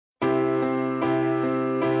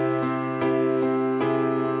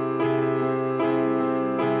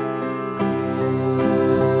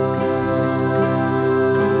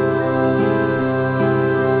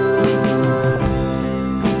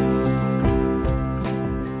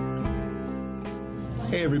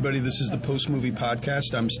Hey everybody, this is the Post Movie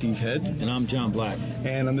Podcast. I'm Steve Head. And I'm John Black.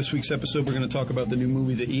 And on this week's episode, we're going to talk about the new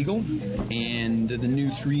movie The Eagle and the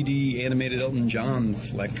new 3D animated Elton John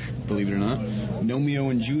flick, believe it or not,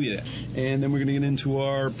 GNOMEO and Juliet. And then we're going to get into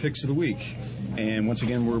our picks of the week. And once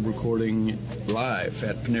again, we're recording live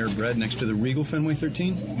at Panera Bread next to the Regal Fenway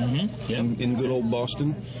 13 in good old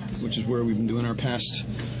Boston, which is where we've been doing our past...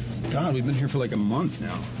 God, we've been here for like a month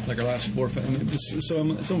now. Like our last 4 or 5... I mean,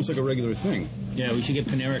 it's almost like a regular thing. Yeah, we should get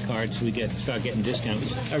Panera cards so we start getting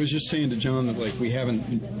discounts. I was just saying to John that, like, we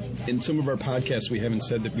haven't... In some of our podcasts, we haven't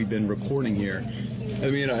said that we've been recording here.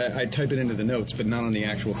 I mean, I type it into the notes, but not on the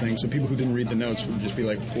actual thing. So people who didn't read the notes would just be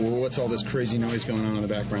like, well, what's all this crazy noise going on in the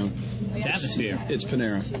background? It's atmosphere. It's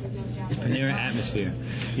Panera. It's Panera atmosphere.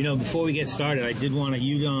 You know, before we get started, I did want to...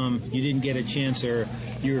 You didn't get a chance, or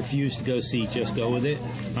you refused to go see Just Go With It.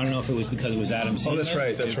 I don't know if it was because it was Adam Sandler. Oh, that's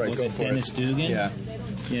right. That's right. Go for Dennis it. Dugan? Yeah.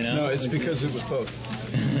 You know? No, it's because it was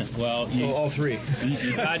both. Well, all three.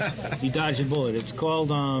 you dodged a bullet. It's called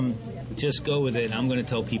Just Go With It. I'm going to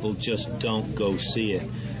tell people just don't go see it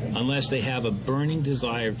unless they have a burning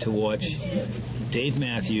desire to watch Dave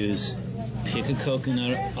Matthews pick a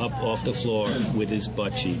coconut up off the floor with his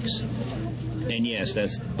butt cheeks. And yes,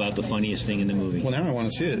 that's about the funniest thing in the movie. Well, now I want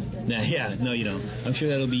to see it. No, you don't. I'm sure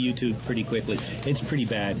that'll be YouTube pretty quickly. It's pretty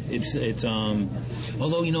bad. It's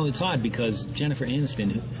although, you know, it's odd because Jennifer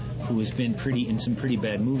Aniston, who has been in some pretty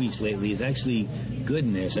bad movies lately, is actually good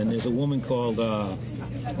in this. And there's a woman called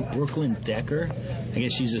Brooklyn Decker. I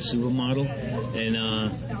guess she's a supermodel,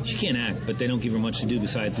 and she can't act, but they don't give her much to do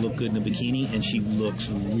besides look good in a bikini, and she looks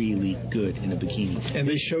really good in a bikini. And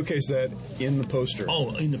they showcase that in the poster.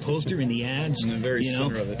 Oh, in the poster, in the ads. In the very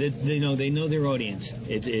center of it. They know their audience.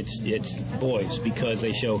 It's boys, because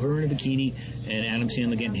they show her in a bikini and Adam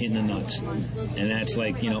Sandler getting hit in the nuts. And that's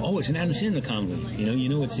like, it's an Adam Sandler comedy. You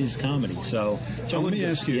know it's his comedy. So, John, let me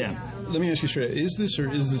ask you. Yeah. Let me ask you straight. Is this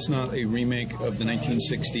or is this not a remake of the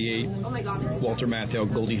 1968 Walter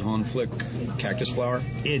Matthau Goldie Hawn flick, Cactus Flower?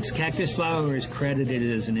 It's Cactus Flower is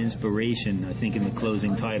credited as an inspiration, I think, in the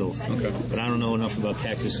closing titles. Okay. But I don't know enough about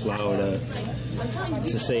Cactus Flower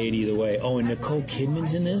to say it either way. Oh, and Nicole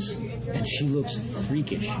Kidman's in this, and she looks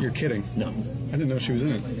freakish. You're kidding. No. I didn't know she was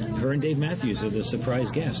in it. Her and Dave Matthews are the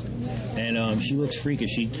surprise guest. And she looks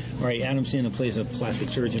freakish. Adam Sandler plays a plastic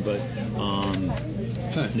surgeon, but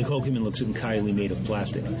Nicole Kidman looks entirely made of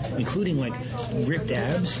plastic, including, like, ripped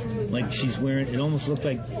abs. Like, she's wearing, it almost looked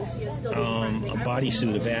like a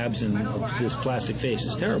bodysuit of abs and this plastic face.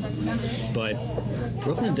 It's terrible. But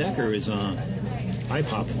Brooklyn Decker is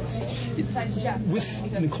eye-popping.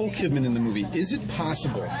 With Nicole Kidman in the movie, is it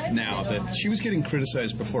possible now that she was getting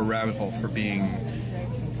criticized before Rabbit Hole for being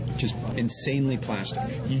just insanely plastic?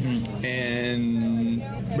 Mm-hmm.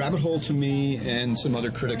 And Rabbit Hole, to me, and some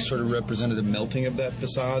other critics sort of represented a melting of that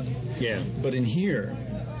facade. Yeah. But in here,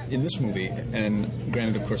 in this movie, and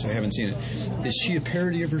granted, of course, I haven't seen it, is she a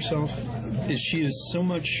parody of herself? Is she so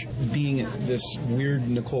much being this weird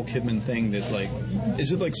Nicole Kidman thing that, like,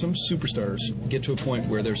 is it like some superstars get to a point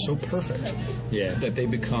where they're so perfect that they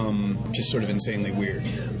become just sort of insanely weird?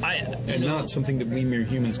 Not something that we mere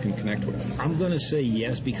humans can connect with. I'm going to say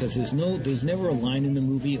yes, because there's never a line in the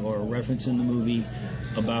movie or a reference in the movie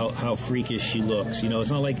about how freakish she looks. It's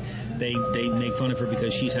not like they make fun of her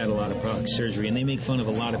because she's had a lot of plastic surgery, and they make fun of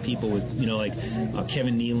a lot of people with, like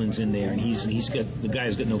Kevin Nealon's in there, and the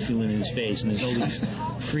guy's got no feeling in his face, and there's all these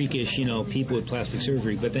freakish, people with plastic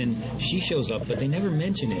surgery, but then she shows up, but they never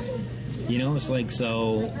mention it. It's like,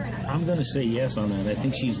 so I'm going to say yes on that. I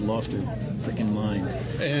think she's lost her freaking mind.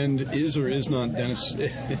 And is or is not Dennis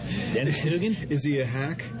Dugan? Is he a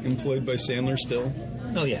hack employed by Sandler still?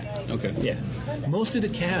 Oh, yeah. Okay. Yeah. Most of the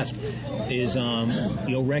cast is,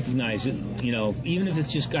 you'll recognize it, even if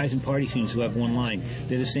it's just guys in party scenes who have one line.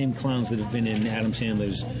 They're the same clowns that have been in Adam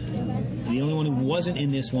Sandler's. The only one who wasn't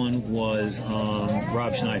in this one was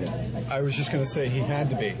Rob Schneider. I was just going to say he had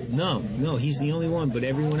to be. No, he's the only one, but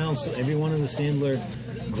every one of the Sandler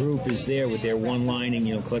group is there with their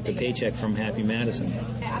one-lining, collect a paycheck from Happy Madison.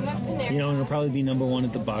 And it'll probably be number one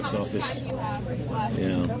at the box office.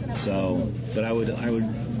 So, but I would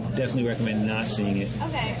definitely recommend not seeing it.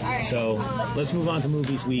 Okay, all right. So, let's move on to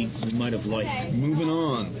movies we might have liked. Moving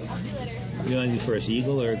on. You want to do first,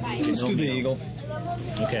 Eagle or? Let's do the Eagle.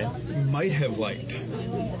 Okay. Might have liked.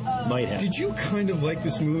 Might have. Did you kind of like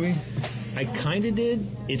this movie? I kind of did.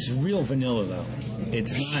 It's real vanilla, though.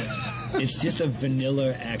 It's not... It's just a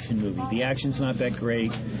vanilla action movie. The action's not that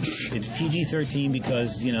great. It's PG-13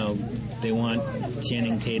 because, they want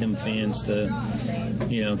Channing Tatum fans to,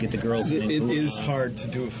 get the girls in. It is hard to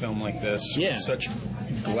do a film like this with such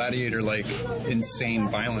gladiator-like insane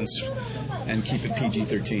violence and keep it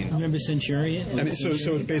PG-13. Remember Centurion? I mean,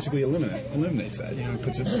 so it basically eliminates that. You know, it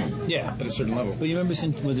puts it at a certain level. Well, you remember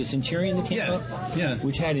was it Centurion that came out? Yeah.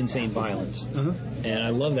 Which had insane violence. Uh-huh. And I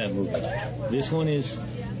love that movie. This one is,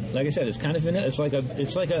 like I said, it's kind of vanilla. It's like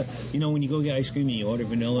a you know, when you go get ice cream and you order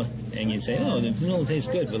vanilla and you say, oh, the vanilla tastes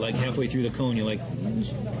good, but like halfway through the cone you're like,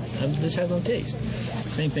 this has no taste.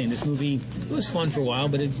 Same thing. This movie, it was fun for a while,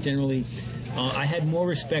 but it generally, I had more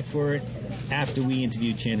respect for it after we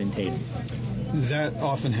interviewed Channing Tatum. That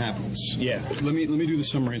often happens. Yeah. Let me do the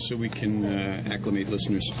summary so we can acclimate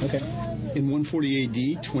listeners. Okay. In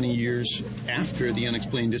 140 AD, 20 years after the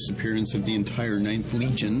unexplained disappearance of the entire 9th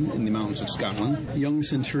Legion in the mountains of Scotland, young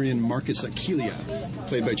centurion Marcus Aquilia,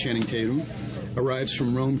 played by Channing Tatum, arrives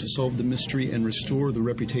from Rome to solve the mystery and restore the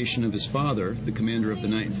reputation of his father, the commander of the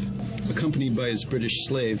 9th. Accompanied by his British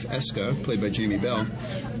slave, Esca, played by Jamie Bell,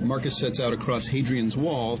 Marcus sets out across Hadrian's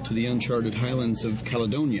Wall to the uncharted highlands of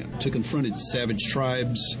Caledonia to confront its savage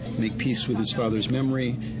tribes, make peace with his father's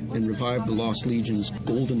memory, and revive the Lost Legion's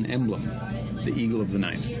golden emblem, the Eagle of the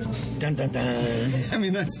 9th. Dun, dun, dun. I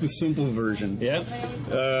mean, that's the simple version. Yeah.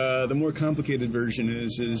 The more complicated version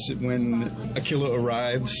is when Aquila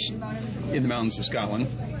arrives in the mountains of Scotland,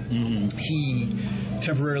 he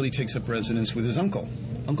temporarily takes up residence with his uncle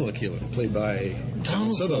Aquila, played by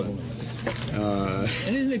Donald Sutherland.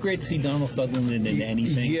 And isn't it great to see Donald Sutherland in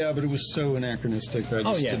anything? Yeah, but it was so anachronistic. I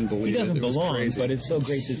just didn't believe it. He doesn't belong, crazy. but it's so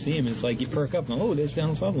great to see him. It's like you perk up and, oh, there's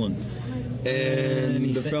Donald Sutherland.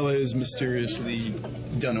 And the fella is mysteriously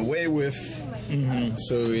done away with. Mm-hmm.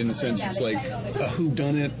 So in a sense, it's like a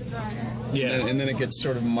whodunit. Yeah. And then it gets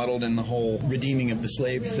sort of muddled in the whole redeeming of the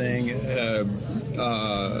slave thing.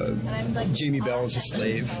 Jamie Bell is a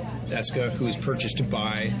slave, Esca, who is purchased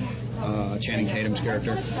by Channing Tatum's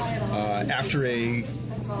character after a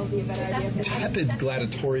tepid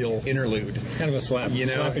gladiatorial interlude. It's kind of a slap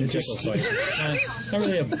and tickle fight. Not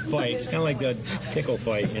really a fight. It's kind of like a tickle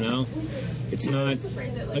fight, you know? It's not.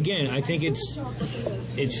 Again, I think it's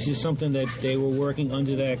just something that they were working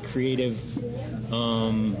under that creative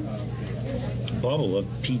bubble of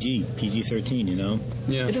PG-13, you know.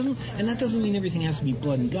 Yeah. And that doesn't mean everything has to be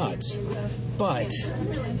blood and guts, but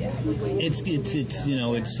it's you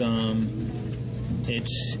know it's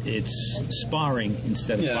sparring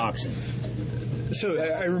instead of boxing. So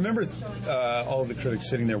I remember all of the critics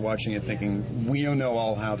sitting there watching it thinking, we don't know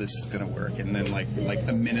all how this is going to work. And then like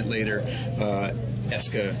a minute later,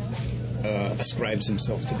 Esca ascribes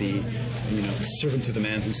himself to be, servant to the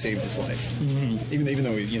man who saved his life. Mm-hmm. Even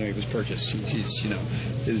though he was purchased, he's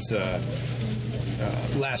his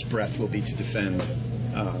last breath will be to defend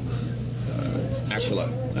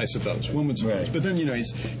Aquila, I suppose. One would suppose. Right. But then,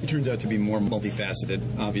 he turns out to be more multifaceted,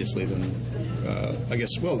 obviously, than,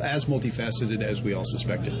 as multifaceted as we all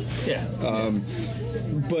suspected. Yeah.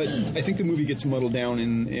 But I think the movie gets muddled down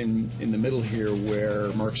in the middle here where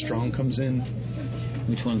Mark Strong comes in.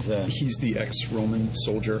 Which one's that? He's the ex-Roman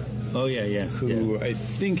soldier. Oh, yeah. Who I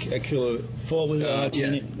think Aquila... fought with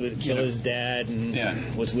Aquila's dad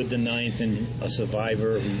and was with the 9th and a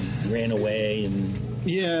survivor who ran away and...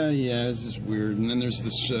 Yeah, this is weird. And then there's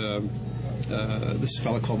this this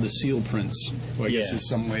fella called the Seal Prince, who I guess is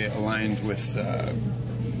some way aligned with,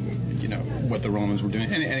 what the Romans were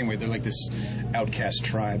doing. Anyway, they're like this outcast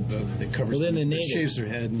tribe that covers that shaves their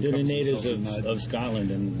head. And they're the natives of Scotland,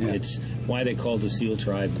 and it's why they called the Seal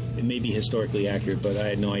tribe. It may be historically accurate, but I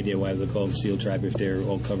had no idea why they're called the Seal tribe if they're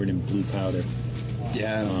all covered in blue powder.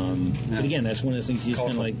 Yeah. But again, that's one of the things you just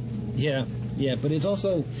kind of like, but it's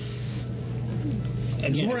also...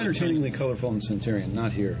 It's more entertainingly colorful in Centurion,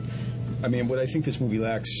 not here. I mean, what I think this movie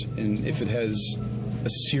lacks, and if it has a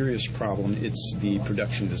serious problem, it's the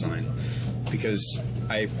production design. Because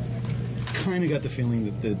I kind of got the feeling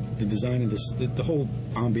that the design of this, the whole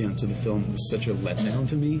ambiance of the film was such a letdown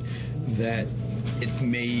to me that it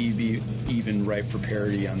may be even ripe for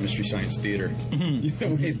parody on Mystery Science Theater.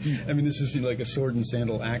 Mm-hmm. I mean, this is like a sword and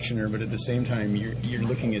sandal actioner, but at the same time, you're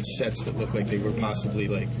looking at sets that look like they were possibly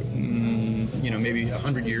like, maybe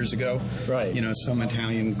 100 years ago. Right. Some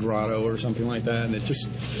Italian grotto or something like that, and it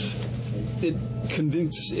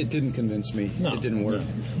didn't convince me. No, it didn't work. No.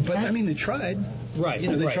 But I mean, they tried. Right.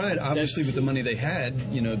 They tried, obviously, with the money they had,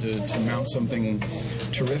 to mount something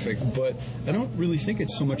terrific. But I don't really think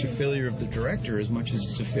it's so much a failure of the director as much as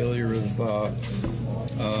it's a failure of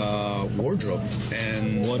wardrobe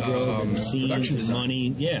and scenes, production design.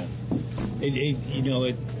 Money. Yeah.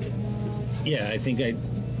 I think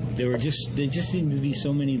there just seemed to be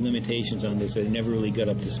so many limitations on this that it never really got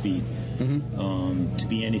up to speed to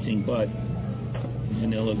be anything but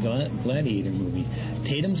vanilla gladiator movie.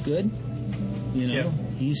 Tatum's good. You know,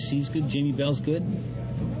 he's good. Jamie Bell's good.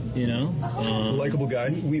 You know, likable guy.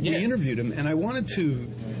 We interviewed him, and I wanted to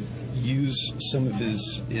use some of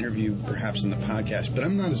his interview perhaps in the podcast, but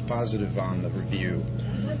I'm not as positive on the review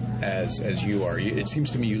as you are. It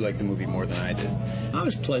seems to me you like the movie more than I did. I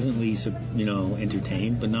was pleasantly,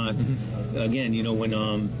 entertained, but not. Again, when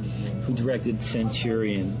who directed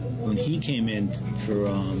Centurion, when he came in for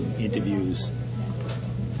interviews,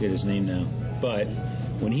 I forget his name now, but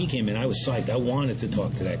when he came in, I was psyched. I wanted to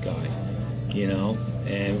talk to that guy,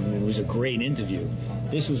 and it was a great interview.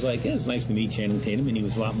 This was like, it was nice to meet Channing Tatum, and he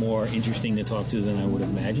was a lot more interesting to talk to than I would have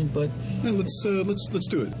imagined. But no, let's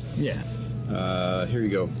do it. Yeah. Here you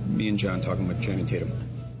go. Me and John talking with Channing Tatum.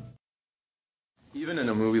 Even in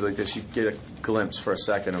a movie like this, you get a glimpse for a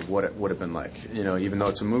second of what it would have been like. Even though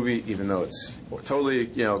it's a movie, even though it's totally,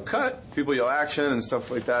 cut, people yell action and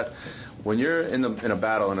stuff like that. When you're in a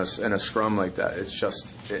battle in a scrum like that, it's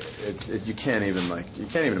just you can't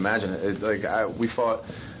even imagine it. We fought.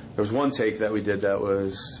 There was one take that we did that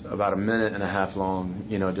was about a minute and a half long,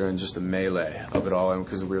 during just the melee of it all,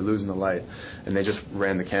 because we were losing the light, and they just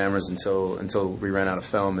ran the cameras until we ran out of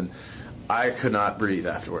film, and I could not breathe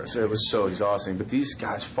afterwards. It was so exhausting. But these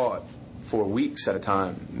guys fought for weeks at a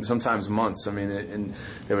time, sometimes months. I mean, and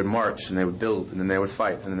they would march and they would build, and then they would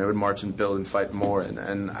fight, and then they would march and build and fight more.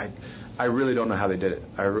 And I really don't know how they did it.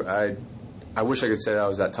 I wish I could say that I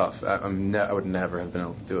was that tough. I would never have been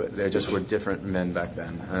able to do it. They just were different men back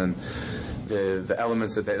then, and the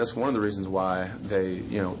elements that's one of the reasons why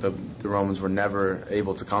the Romans were never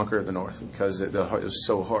able to conquer the North, because it was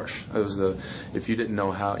so harsh. It was if you didn't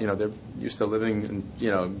know how, they're used to living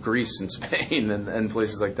in Greece and Spain and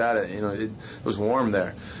places like that. It was warm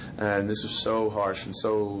there, and this was so harsh and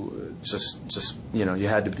so just you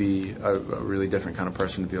had to be a really different kind of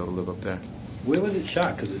person to be able to live up there. Where was it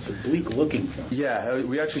shot? Because it's a bleak-looking film. Yeah,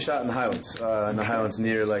 we actually shot in the Highlands. Highlands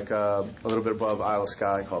near, a little bit above Isle of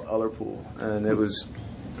Skye, called Ullerpool. And it was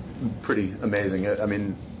pretty amazing. I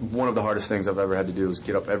mean, one of the hardest things I've ever had to do was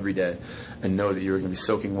get up every day and know that you were going to be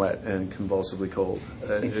soaking wet and convulsively cold.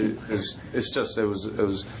 It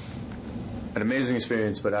was an amazing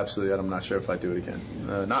experience, but absolutely, I'm not sure if I'd do it again.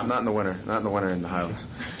 Not in the winter. Not in the winter in the Highlands.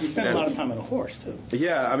 You spent a lot of time on a horse, too.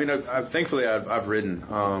 Yeah, I mean, thankfully, I've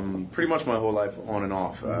ridden pretty much my whole life on and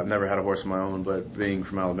off. I've never had a horse of my own, but being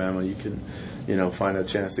from Alabama, you can, find a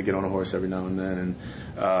chance to get on a horse every now and then.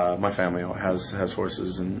 And my family has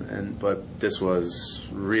horses, but this was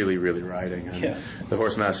really, really riding. And the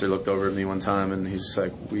horse master looked over at me one time, and he's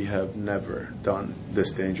like, "We have never done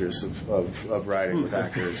this dangerous of riding with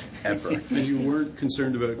actors ever." And you weren't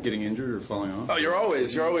concerned about getting injured or falling off? Oh, you're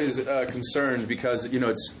always concerned, because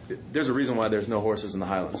there's a reason why there's no horses in the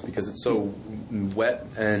Highlands, because it's so wet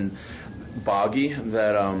and boggy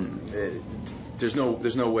that there's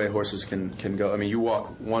no way horses can go. I mean, you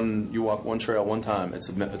walk one trail one time, it's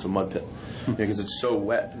a mud pit, because it's so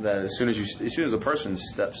wet that as soon as a person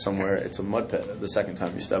steps somewhere, it's a mud pit the second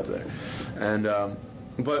time you step there. And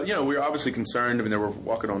but we were obviously concerned. I mean, they were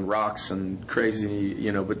walking on rocks and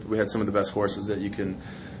crazy, but we had some of the best horses that you can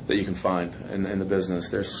find in the business.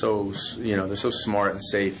 They're so smart and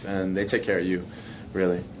safe, and they take care of you,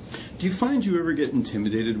 really. Do you find you ever get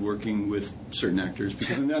intimidated working with certain actors?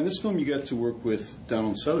 Because on this film you got to work with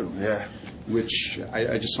Donald Sutherland. Yeah. Which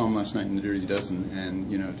I just saw him last night in The Dirty Dozen,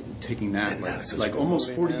 and taking that like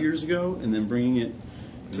almost 40 years ago, and then bringing it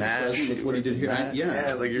to the present with what he did here.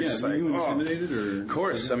 You're just like, you intimidated, or? Of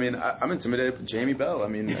course. I mean, I'm intimidated with Jamie Bell. I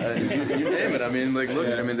mean, you name it. I mean, look.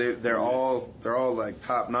 Yeah. I mean, they're all like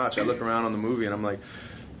top notch. I look around on the movie and I'm like,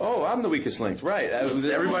 oh, I'm the weakest link, right?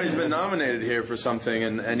 Everybody's been nominated here for something,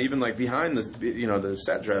 and even like behind the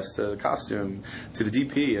set dress to the costume to the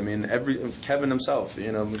DP. I mean, Kevin himself,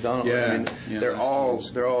 McDonald. Yeah. I mean, they're all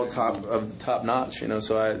top notch.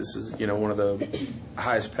 So this is one of the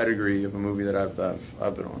highest pedigree of a movie that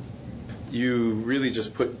I've been on. You really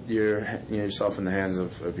just put yourself in the hands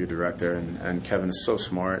of your director, and Kevin is so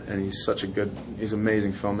smart, and he's an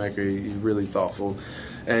amazing filmmaker. He's really thoughtful.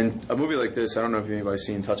 And a movie like this, I don't know if anybody's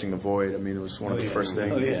seen Touching the Void. I mean, it was one of the first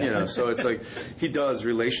things, so it's like he does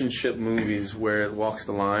relationship movies where it walks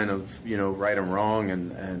the line of, right and wrong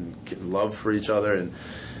and love for each other. And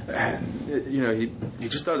he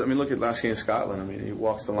just does. I mean, look at Last King of Scotland. I mean, he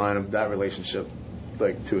walks the line of that relationship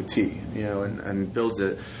like to a T, you know, and builds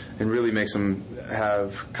it and really makes them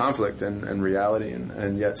have conflict and reality,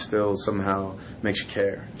 and yet still somehow makes you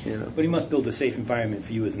care, you know. But he must build a safe environment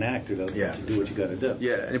for you as an actor to do what you got to do.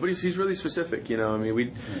 Yeah, but he's really specific, you know. I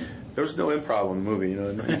mean, there was no improv in the movie, you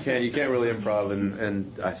know. You can't really improv,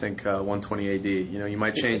 and I think 120 AD, you know, you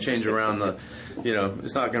might change around the, you know,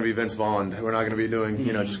 it's not going to be Vince Vaughn. We're not going to be doing,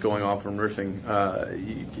 you know, just going off and riffing.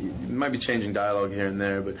 You might be changing dialogue here and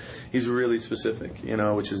there, but he's really specific, you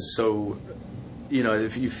know, which is so, you know,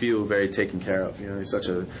 if you feel very taken care of, you know, he's such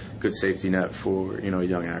a good safety net for, you know, a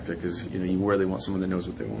young actor, because, you know, you really want someone that knows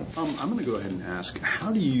what they want. I'm going to go ahead and ask,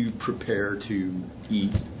 how do you prepare to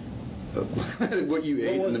eat what you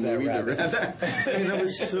ate in the movie? I mean, that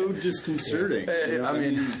was so disconcerting. You know? I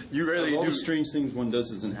mean, you really all do. the strange things one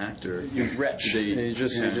does as an actor. You retch. You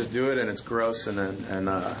just do it, and it's gross, So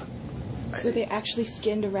they actually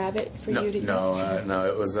skinned a rabbit for you to eat? No,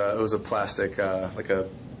 it was a plastic,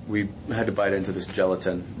 we had to bite into this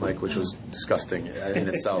gelatin, which was disgusting in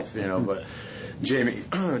itself, you know. But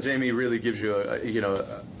Jamie really gives you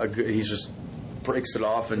a good, he just breaks it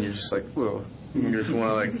off, and you're just like, whoa, you just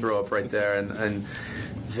want to throw up right there, and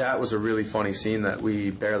that was a really funny scene that we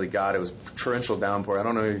barely got. It was torrential downpour. I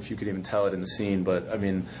don't know if you could even tell it in the scene, but I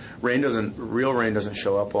mean, real rain doesn't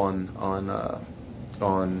show up on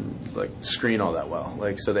screen all that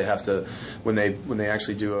well. So they have to, when they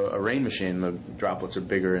actually do a rain machine, the droplets are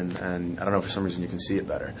bigger, and I don't know, for some reason you can see it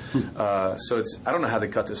better. So I don't know how they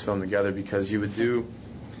cut this film together, because you would do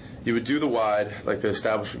the wide, the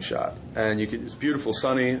establishing shot, and it's beautiful,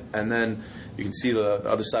 sunny, and then you can see the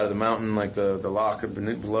other side of the mountain, the lock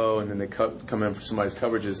below, and then they come in for somebody's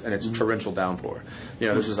coverages, and it's torrential downpour. You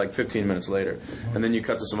know, this is 15 minutes later, and then you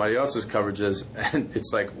cut to somebody else's coverages, and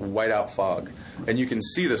it's whiteout fog, and you can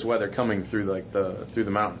see this weather coming through through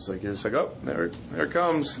the mountains. You're just oh, there it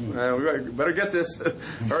comes. We better get this.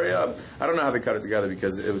 Hurry up! I don't know how they cut it together,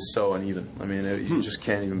 because it was so uneven. I mean, you just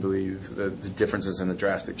can't even believe the differences and the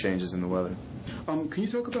drastic changes in the weather. Can you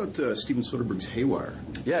talk about Steven Soderbergh's Haywire?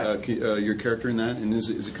 Yeah. Your character in that, and is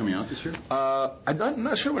it coming out this year? I'm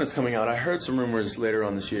not sure when it's coming out. I heard some rumors later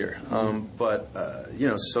on this year. But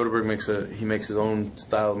Soderbergh makes his own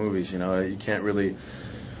style of movies. You know, you can't really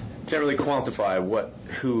quantify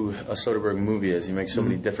who a Soderbergh movie is. He makes so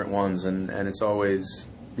many different ones, and it's always,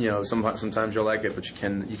 sometimes you'll like it, but you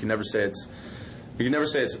can never say it's. You can never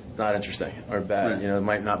say it's not interesting or bad. Right. You know, it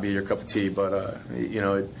might not be your cup of tea, but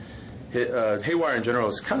Haywire in general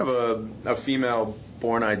is kind of a female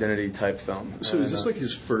born identity type film. So is this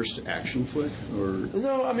his first action flick, or?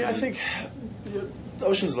 No, I mean, I think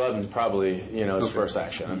Ocean's 11 is probably his first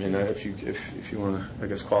action. I mean, if you want to, I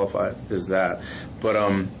guess, qualify it as that, but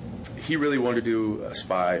he really wanted to do a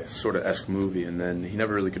spy sort of esque movie, and then he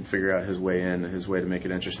never really could figure out his way to make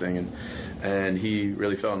it interesting, and he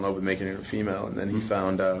really fell in love with making it a female, and then he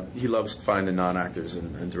found he loves finding non-actors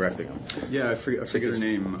and directing them. Yeah, I forget her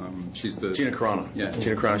name. She's the Gina Carano. Yeah,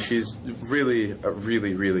 Gina Carano. She's really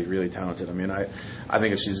talented. I mean, I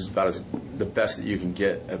think she's about the best that you can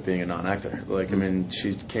get at being a non-actor. I mean,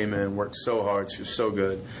 she came in, worked so hard, she was so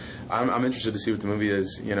good. I'm interested to see what the movie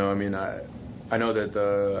is. I mean, I know that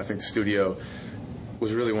I think the studio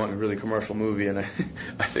was really wanting a really commercial movie, and I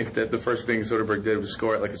think that the first thing Soderbergh did was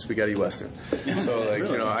score it like a spaghetti western. So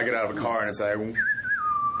really? I get out of a car and it's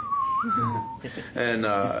and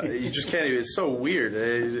you just can't even. It's so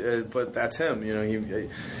weird, but that's him.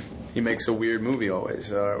 He makes a weird movie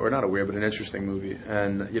always, or not a weird, but an interesting movie.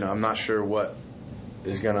 And I'm not sure what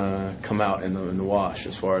is gonna come out in the wash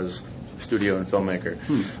as far as studio and filmmaker.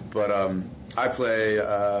 But I play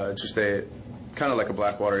just a kind of like a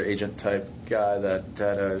Blackwater agent type guy that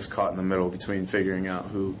is caught in the middle between figuring out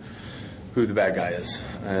who the bad guy is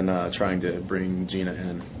and trying to bring Gina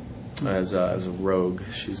in as a rogue.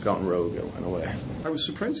 She's gone rogue in a way. I was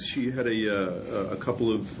surprised she had a couple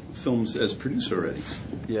of films as producer already.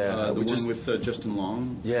 Yeah, the one with Justin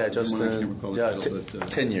Long. Yeah, Justin. I can't recall the title, but,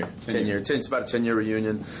 10 year. It's about a 10-year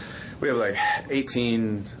reunion. We have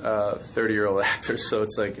 18 30-year-old actors, so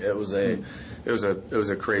it's it was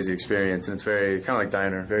a crazy experience, and it's very kind of like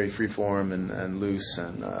Diner, very free form and loose.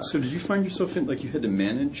 And so did you find yourself in you had to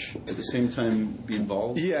manage at the same time be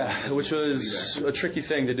involved? Yeah, which was a tricky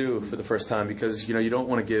thing to do for the first time, because you don't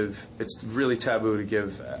want to give. It's really taboo to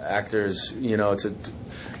give actors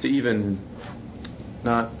to even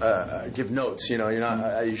not give notes. You're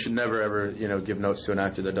not. You should never ever give notes to an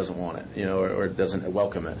actor that doesn't want it, or doesn't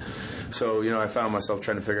welcome it. So I found myself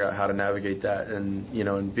trying to figure out how to navigate that, and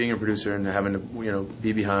and being a producer and having to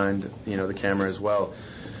be behind the camera as well.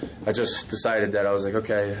 I just decided that I was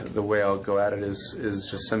okay, the way I'll go at it is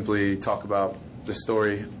just simply talk about the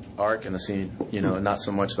story arc and the scene, and not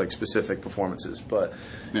so much like specific performances, but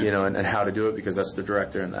and how to do it, because that's the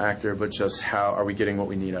director and the actor, but just how are we getting what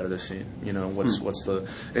we need out of this scene? What's the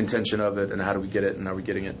intention of it, and how do we get it, and are we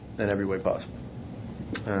getting it in every way possible?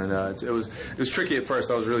 And it was tricky at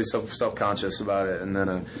first. I was really self-conscious about it, and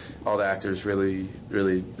then all the actors really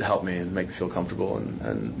helped me and make me feel comfortable,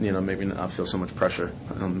 and made me not feel so much pressure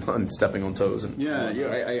on stepping on toes. And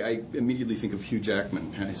I immediately think of Hugh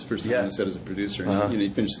Jackman. His first time on the set as a producer, and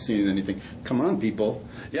you finish the scene, and then you think, "Come on, people!"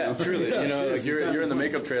 Yeah, truly. Like you're in the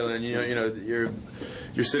makeup trailer, and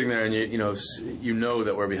you're sitting there, and you know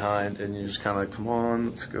that we're behind, and you're just kind of like, "Come on,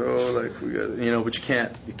 let's go!" Like we got, but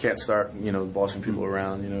you can't start bossing people around.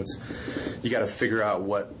 You got to figure out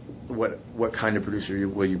what kind of producer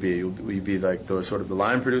will you be? Will you be like the sort of the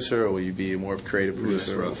line producer, or will you be more of a creative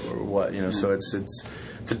producer, or what? So it's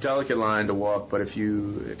a delicate line to walk, but if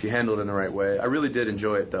you handle it in the right way, I really did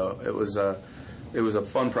enjoy it though. It was a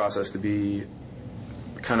fun process to be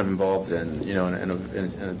kind of involved in, in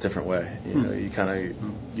a different way.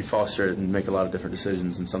 You foster it and make a lot of different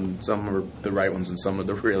decisions, and some are the right ones and some are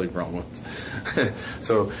the really wrong ones.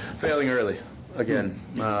 So failing early. Again,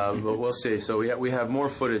 but we'll see. So we have more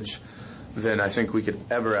footage than I think we could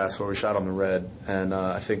ever ask for. We shot on the Red, and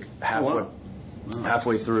I think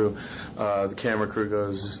halfway through, the camera crew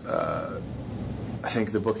goes. I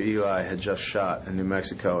think the Book of Eli had just shot in New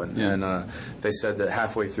Mexico, and they said that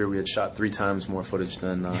halfway through we had shot 3 times more footage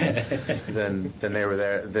than they were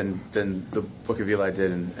there than the Book of Eli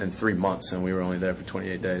did in 3 months, and we were only there for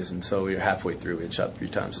 28 days, and so we were halfway through. We had shot 3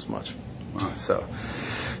 times as much. Wow. So,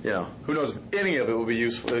 who knows if any of it will be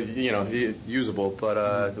useful, usable,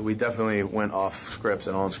 but we definitely went off scripts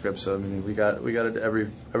and on scripts. So, I mean, we got it every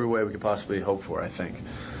way we could possibly hope for, I think.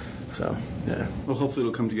 So, yeah. Well, hopefully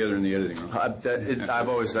it'll come together in the editing room. I've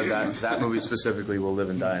always said that movie specifically will live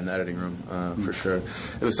and die in the editing room, for sure.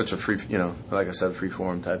 It was such a free, like I said,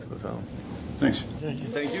 free-form type of a film. Thanks.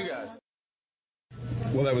 Thank you, guys.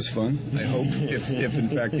 Well, that was fun. I hope, if in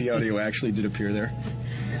fact the audio actually did appear there.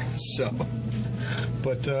 So,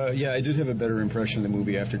 but I did have a better impression of the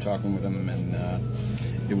movie after talking with him, and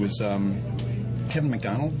it was Kevin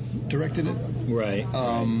MacDonald directed it, right?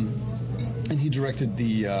 And he directed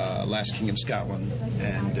the Last King of Scotland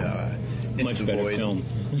and much better Void. Film.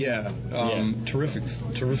 Yeah,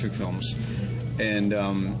 terrific films, and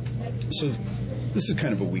so this is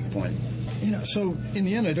kind of a weak point. So in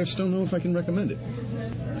the end, I just don't know if I can recommend it.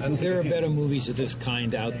 There are better movies of this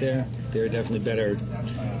kind out there. There are definitely better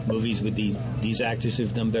movies with these actors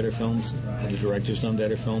who've done better films. The director's done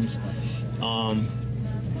better films.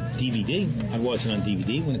 DVD. I'd watch it on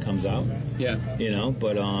DVD when it comes out. Yeah.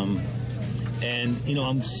 But I'm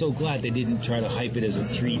so glad they didn't try to hype it as a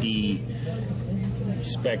 3D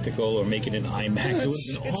spectacle or make it an IMAX.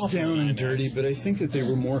 It's down and dirty, but I think that they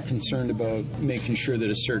were more concerned about making sure that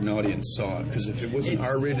a certain audience saw it, because if it was an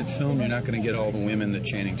R-rated film, you're not going to get all the women that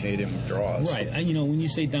Channing Tatum draws. Right. When you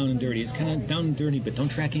say down and dirty, it's kind of down and dirty, but don't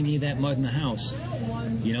track any of that mud in the house.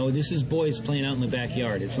 This is boys playing out in the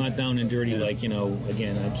backyard. It's not down and dirty like,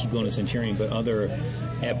 again, I keep going to Centurion, but other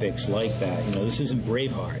epics like that. This isn't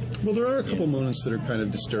Braveheart. Well, there are a couple moments that are kind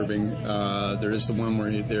of disturbing. There is the one where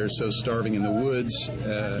they're so starving in the woods.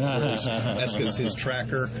 Eska's his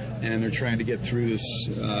tracker, and they're trying to get through this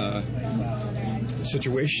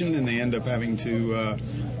situation, and they end up having to,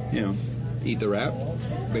 eat the rat,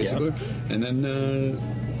 basically. Yep. And then,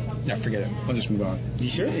 forget it. I'll just move on. You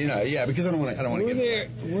sure? Because I don't want to get there.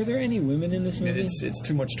 Were there any women in this movie? It's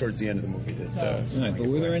too much towards the end of the movie. That. Right, but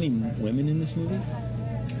were there any women in this movie?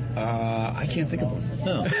 I can't think of one.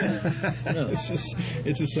 No.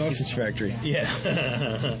 It's a sausage factory. Yeah,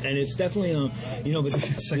 and it's definitely but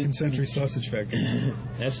second century sausage factory.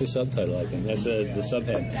 That's the subtitle, I think. That's the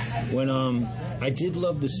subhead. When I did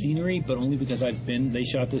love the scenery, but only because they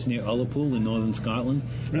shot this near Ullapool in northern Scotland.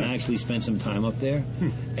 Right. I actually spent some time up there,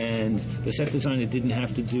 and the set designer didn't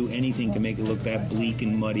have to do anything to make it look that bleak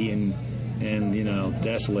and muddy and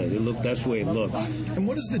desolate. That's the way it looks. And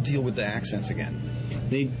what is the deal with the accents again?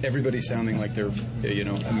 Everybody sounding like they're,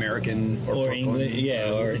 American or English,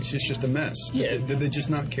 or it's just a mess. Yeah. Did they just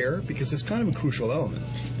not care? Because it's kind of a crucial element.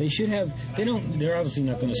 They should have. They're obviously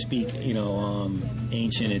not going to speak,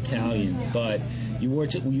 ancient Italian. But you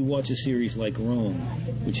watch a series like Rome,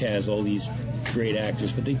 which has all these great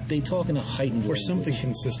actors, but they talk in a heightened language. Or something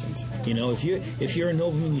consistent. If you're a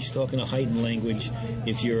nobleman, you should talk in a heightened language.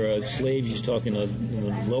 If you're a slave, you should talk in a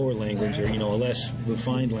lower language, or a less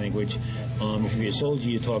refined language. If you're a soldier,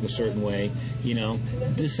 you talk a certain way.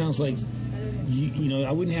 This sounds like,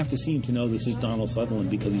 I wouldn't have to see him to know this is Donald Sutherland,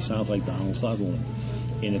 because he sounds like Donald Sutherland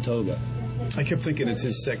in a toga. I kept thinking it's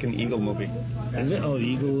his second Eagle movie. Is it? Oh, the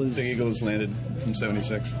Eagle is... The Eagle has landed from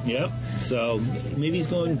 76. Yep. So maybe he's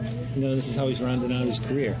going, this is how he's rounding out his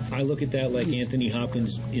career. I look at that like Anthony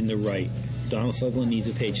Hopkins in The Right. Donald Sutherland needs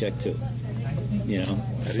a paycheck too. That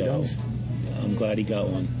he does. I'm glad he got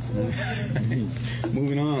one.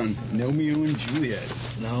 Moving on, GNOMEO and Juliet.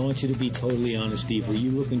 Now, I want you to be totally honest, Steve. Were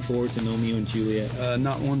you looking forward to GNOMEO and Juliet?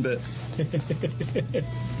 Not one bit.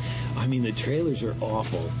 I mean, the trailers are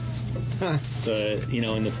awful.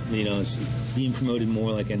 It's being promoted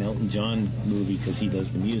more like an Elton John movie because he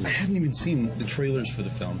does the I music. hadn't even seen the trailers for the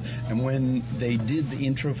film, and when they did the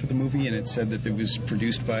intro for the movie, and it said that it was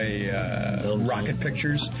produced by Rocket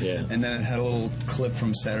Pictures, and then it had a little clip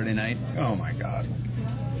from Saturday Night. Oh my God!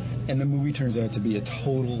 And the movie turns out to be a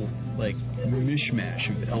total mishmash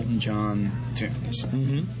of Elton John tunes.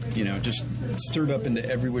 Mm-hmm. Just stirred up into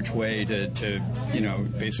every which way to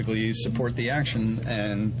basically support the action.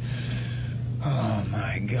 And oh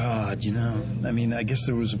my God, I mean, I guess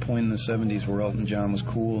there was a point in the 70s where Elton John was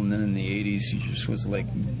cool, and then in the 80s he just was like...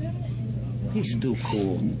 He's still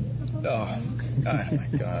cool. Oh my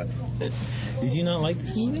God. Did you not like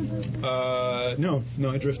this movie? No,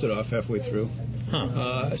 I drifted off halfway through.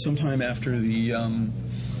 Sometime after the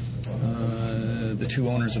two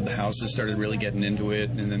owners of the houses started really getting into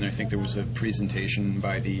it, and then I think there was a presentation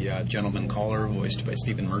by the gentleman caller, voiced by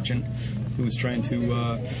Stephen Merchant, who was trying to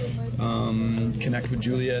connect with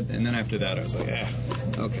Juliet, and then after that I was like,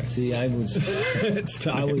 okay. See, I was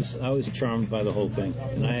charmed by the whole thing,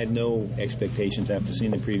 and I had no expectations after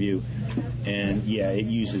seeing the preview, and it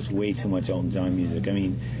uses way too much Elton John music. I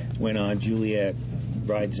mean, when Juliet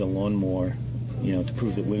rides a lawnmower, to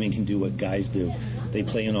prove that women can do what guys do, they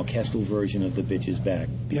play an orchestral version of The Bitch Is Back.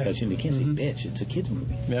 Because they can't say bitch, it's a kid's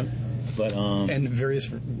movie. Yeah. But, and various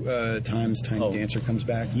times Tiny Dancer comes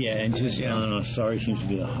back. Yeah, and just, sorry seems to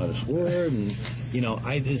be the hottest word. And,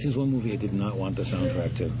 this is one movie I did not want the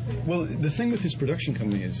soundtrack to. Well, the thing with his production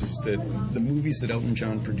company is that the movies that Elton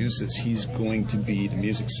John produces, he's going to be the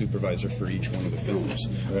music supervisor for each one of the films.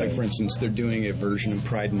 Right. Like, for instance, they're doing a version of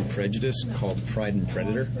Pride and Prejudice called Pride and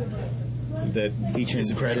Predator. That features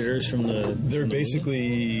predators from the... They're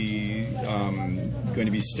basically going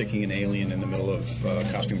to be sticking an alien in the middle of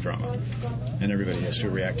costume drama, and everybody has to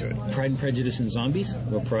react to it. Pride and Prejudice and Zombies?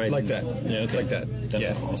 Or Pride... Like that. Yeah, okay. Like that. That's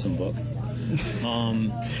an awesome book.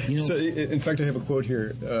 So, in fact, I have a quote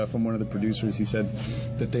here from one of the producers. He said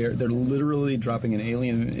that they're literally dropping an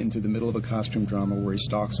alien into the middle of a costume drama where he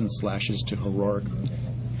stalks and slashes to horrific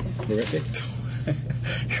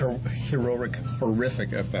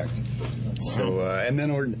effect. So, and then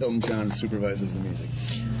Elton John supervises the music.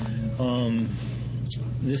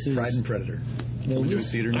 This is Pride and Predator.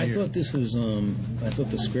 I thought this was. I thought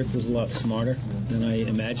the script was a lot smarter than I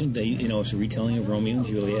imagined. It's a retelling of Romeo and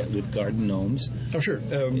Juliet with garden gnomes. Oh, sure.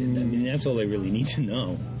 I mean, that's all they really need to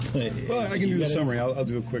know. Well, I can do the summary. I'll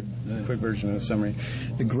do a quick version of the summary.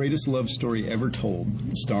 The greatest love story ever told,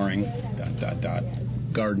 starring ...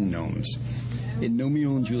 garden gnomes. In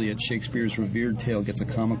GNOMEO and Juliet, Shakespeare's revered tale gets a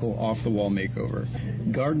comical, off-the-wall makeover.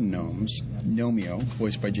 Garden gnomes, GNOMEO,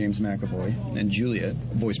 voiced by James McAvoy, and Juliet,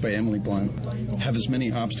 voiced by Emily Blunt, have as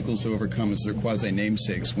many obstacles to overcome as their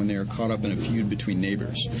quasi-namesakes when they are caught up in a feud between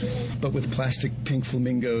neighbors. But with plastic pink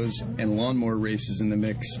flamingos and lawnmower races in the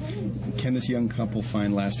mix, can this young couple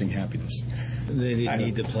find lasting happiness? They didn't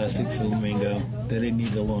need the plastic flamingo. They didn't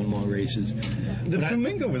need the lawnmower races. The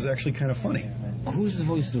flamingo was actually kind of funny. Who's the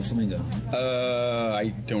voice of the flamingo?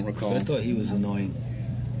 I don't recall. I thought he was annoying.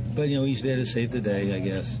 But, he's there to save the day, I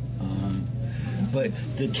guess. But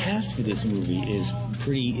the cast for this movie is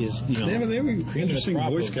pretty, They have an interesting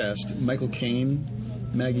voice cast. Michael Caine,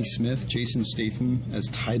 Maggie Smith, Jason Statham as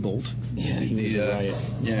Tybalt. Yeah, he was a riot.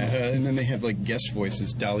 Yeah, and then they have, guest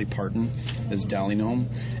voices. Dolly Parton as Dolly Gnome,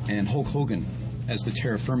 and Hulk Hogan as the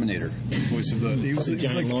Terraforminator, voice of he was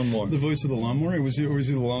giant lawnmower. The voice of the lawnmower. Was he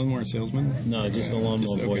the lawnmower salesman? No, just the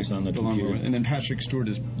lawnmower voice on the computer. Lawnmower. And then Patrick Stewart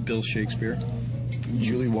as Bill Shakespeare,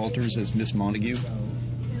 Julie Walters as Miss Montague.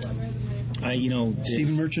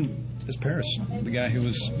 Stephen Merchant as Paris, the guy who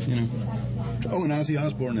was, Oh, and Ozzy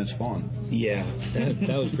Osbourne as Fawn. Yeah,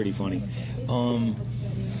 that was pretty funny.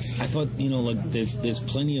 I thought, there's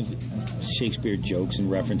plenty of Shakespeare jokes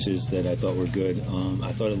and references that I thought were good.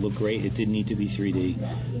 I thought it looked great. It didn't need to be 3D.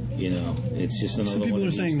 It's just another one. Some people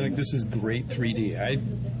are saying this is great 3D. I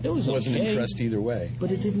wasn't impressed either way. But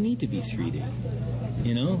it didn't need to be 3D.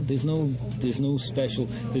 There's no special.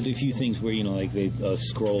 There's a few things where a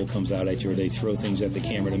scroll comes out at you, or they throw things at the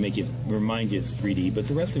camera to make it remind you it's 3D. But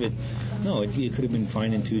the rest of it, no, it could have been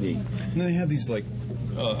fine in 2D. And then they have these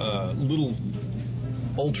little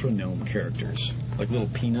ultra gnome characters like little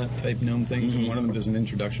peanut type gnome things, and one of them does an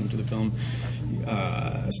introduction to the film,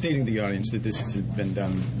 stating to the audience that this has been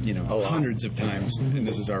done, hundreds of times, and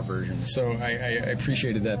this is our version. So I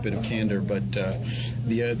appreciated that bit of candor, but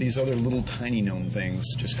these other little tiny gnome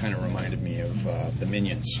things just kind of reminded me of the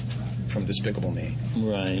Minions from Despicable Me.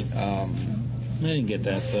 Right. I didn't get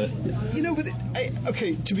that, but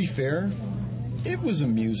okay. To be fair, it was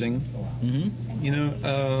amusing. The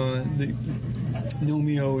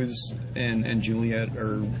GNOMEO and Juliet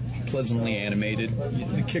are pleasantly animated.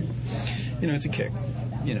 The kick, it's a kick.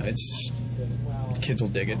 It's kids will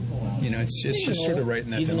dig it. It's just sort of right in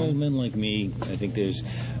that. Even film. old men like me, I think there's,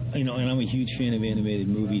 and I'm a huge fan of animated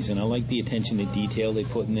movies, and I like the attention to detail they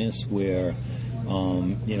put in this, where,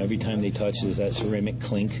 every time they touch, there's that ceramic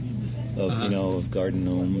clink of of garden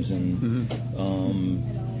gnomes, and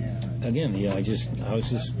again,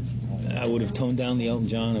 I would have toned down the Elton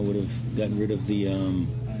John. I would have gotten rid of the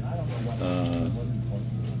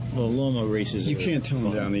lawnmower races. You can't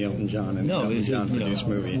tone down the Elton John in the Elton John produced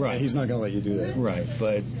movie. Right. He's not going to let you do that. Right,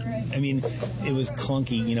 but I mean, it was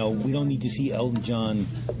clunky. We don't need to see Elton John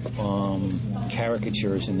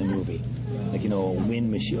caricatures in the movie, like a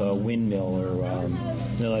windmill, or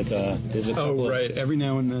there's a couple. Oh, right. Every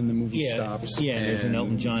now and then the movie stops. Yeah, and there's an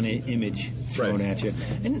Elton John image thrown at you,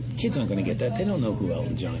 and kids aren't going to get that. They don't know who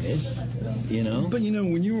Elton John is. But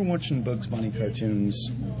when you were watching Bugs Bunny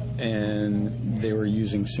cartoons and they were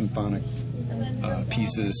using symphonic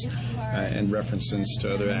pieces and references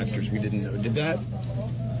to other actors we didn't know, did that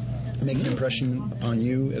make an impression upon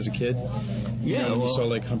you as a kid? Yeah, you saw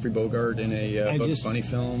like Humphrey Bogart in a Bugs Bunny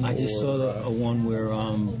film. I just saw a one where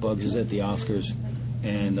Bugs is at the Oscars,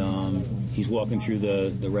 and he's walking through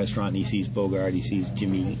the restaurant, and he sees Bogart, he sees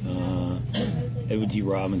Jimmy, Edward G.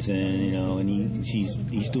 Robinson, and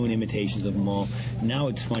he's doing imitations of them all. Now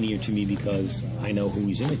it's funnier to me because I know who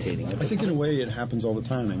he's imitating. I think in a way it happens all the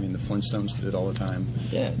time. I mean, the Flintstones did it all the time.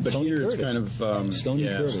 Yeah, but Tony here Curtis. It's kind of Stony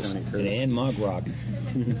Curtis and Anne Mogrock.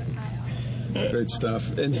 Great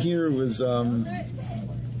stuff. And here was, I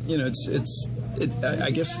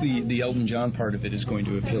guess the Elton John part of it is going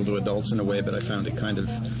to appeal to adults in a way, but I found it kind of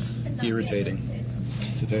irritating.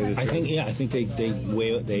 To tell you the truth. I think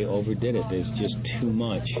they overdid it. There's just too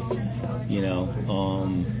much,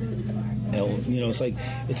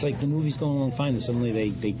 it's like the movie's going along fine, and suddenly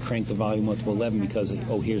they crank the volume up to 11 because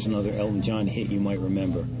here's another Elton John hit you might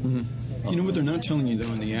remember. What they're not telling you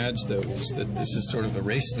though in the ads though is that this is sort of a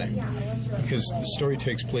race thing, because the story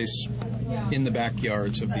takes place in the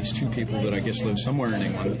backyards of these two people that I guess live somewhere in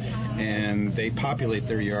England, and they populate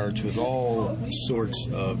their yards with all sorts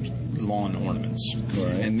of lawn ornaments.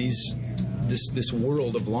 Right. And this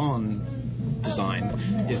world of lawn design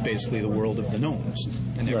is basically the world of the gnomes,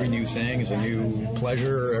 and every new thing is a new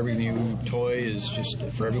pleasure, every new toy is just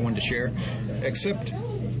for everyone to share, except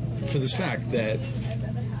for this fact that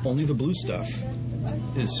only the blue stuff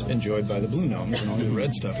is enjoyed by the blue gnomes, and only the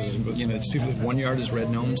red stuff is, it's stupid. One yard is red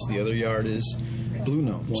gnomes, the other yard is blue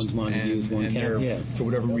gnomes. One's Montagues, and they're, for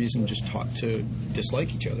whatever reason, just taught to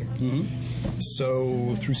dislike each other.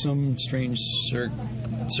 So, through some strange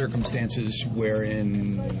circumstances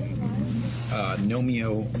wherein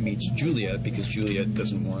GNOMEO meets Juliet, because Juliet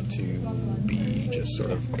doesn't want to be just sort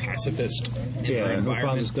of pacifist in her environment. Her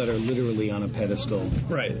father's got her literally on a pedestal.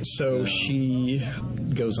 Right, so she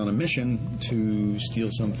goes on a mission to steal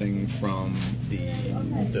something from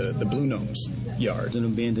the Blue Gnomes yard. There's an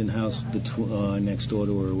abandoned house next door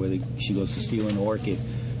to her where she goes to steal an orchid.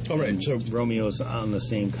 Oh, right. And so Romeo's on the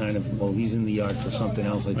same kind of, he's in the yard for something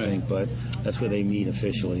else, I think, but that's where they meet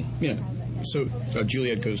officially. Yeah. So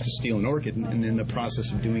Juliet goes to steal an orchid, and in the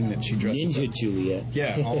process of doing that, she dresses Ninja up. Juliet.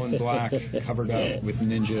 Yeah, all in black, covered up with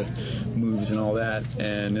ninja moves and all that.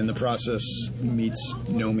 And in the process, meets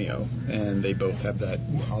GNOMEO, and they both have that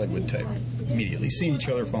Hollywood type immediately see each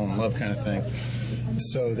other, fall in love kind of thing.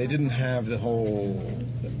 So they didn't have the whole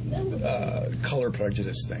color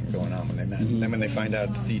prejudice thing going on when they met. And then when they find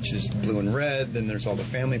out that each is blue and red, then there's all the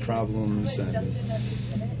family problems, and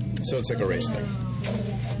so it's like a race thing.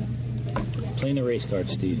 Playing the race card,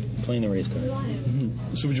 Steve. Playing the race card.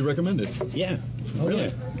 So would you recommend it? Yeah. Really?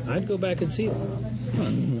 Yeah. I'd go back and see it.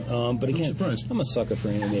 But again, I'm a sucker for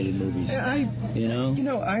animated movies. I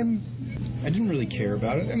didn't really care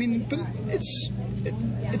about it. I mean, but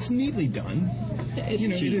it's neatly done. It's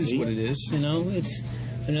cheesy. It is what it is.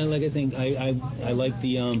 I like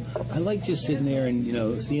the I like just sitting there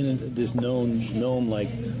and seeing this gnome like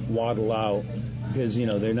waddle out, because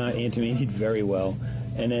they're not animated very well,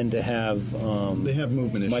 and then to have They have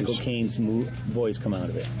movement issues. Michael Caine's voice come out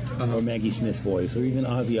of it, or Maggie Smith's voice, or even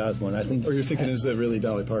Ozzy Osbourne. I think. Or you're thinking, is that really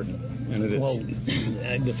Dolly Parton? And it is. Well,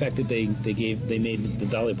 the fact that they made the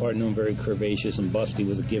Dolly Parton one very curvaceous and busty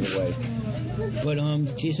was a giveaway. But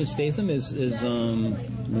Jason Statham is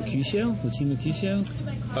Mercutio. Was he Mercutio?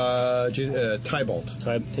 Tybalt.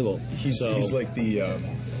 Tybalt. He's like the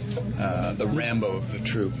Rambo of the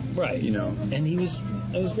troupe, right? You know. And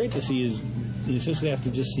it was great to see especially after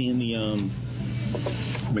just seeing the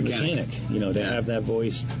mechanic, to have that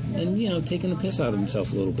voice and taking the piss out of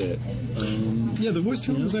himself a little bit. The voice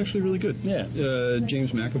talent was actually really good. Yeah.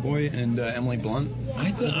 James McAvoy and Emily Blunt.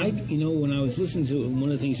 I when I was listening to it, one of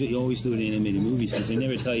the things that you always do in animated movies, because they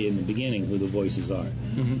never tell you in the beginning who the voices are.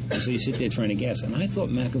 Mm-hmm. So you sit there trying to guess. And I thought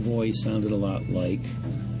McAvoy sounded a lot like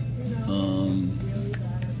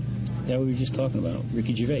that we were just talking about,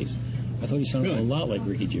 Ricky Gervais. I thought he sounded a lot like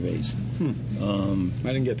Ricky Gervais. I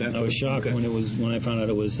didn't get that. I was shocked when I found out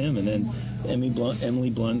it was him. And then Emily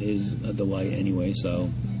Blunt is a delight anyway. So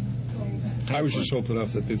I was just so put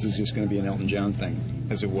off that this is just going to be an Elton John thing,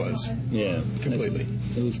 as it was. Yeah, completely.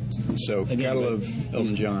 It was. So gotta love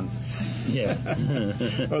Elton John. Yeah.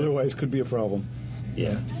 Otherwise, could be a problem.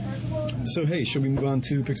 Yeah. So hey, should we move on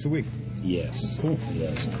to Picks of the Week? Yes. Cool.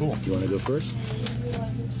 Yes. Cool. Do you want to go first?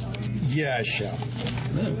 Yeah, I shall.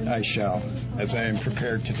 No. I shall, as I am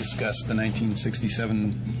prepared to discuss the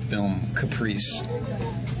 1967 film Caprice.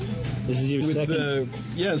 This is your second.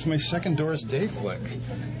 It's my second Doris Day flick.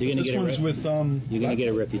 You're gonna this one's with. You're gonna get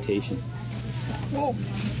a reputation. Well,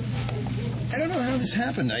 I don't know how this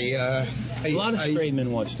happened. A lot of straight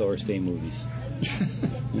men watch Doris Day movies.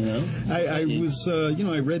 I was,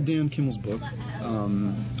 I read Dan Kimmel's book,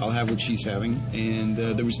 I'll Have What She's Having, and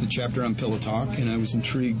there was the chapter on Pillow Talk, and I was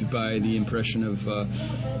intrigued by the impression of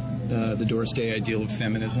the Doris Day ideal of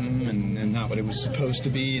feminism and not what it was supposed to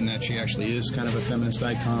be, and that she actually is kind of a feminist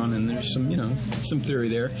icon, and there's some theory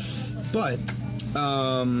there. But,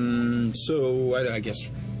 so I guess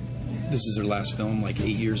this is her last film, like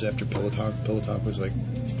 8 years after Pillow Talk. Pillow Talk was like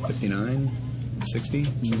 59, 60,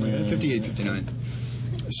 something like that, 58, 59.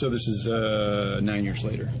 So this is 9 years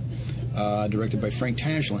later. Directed by Frank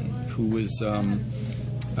Tashlin, who was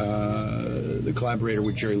the collaborator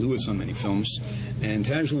with Jerry Lewis on many films. And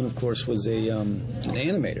Tashlin, of course, was an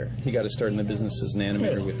animator. He got to start in the business as an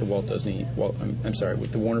animator with the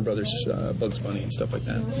with the Warner Brothers Bugs Bunny and stuff like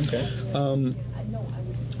that. Okay.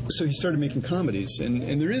 So he started making comedies,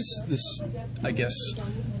 and there is this, I guess,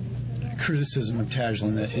 criticism of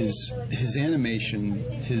Tashlin that his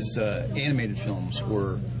animated films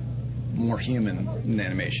were more human than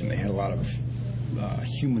animation. They had a lot of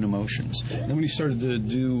human emotions. And then when he started to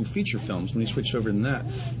do feature films, when he switched over to that,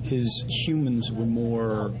 his humans were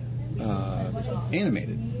more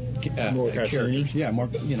animated. More characters. Yeah, more.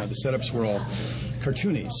 The setups were all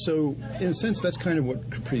cartoony. So in a sense, that's kind of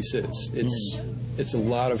what Caprice is. It's a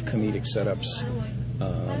lot of comedic setups.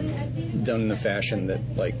 Done in the fashion that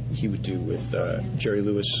like he would do with Jerry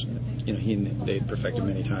Lewis, they had perfected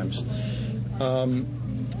many times.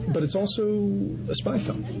 But it's also a spy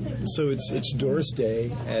film. So it's Doris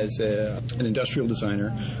Day as an industrial designer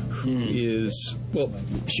who is,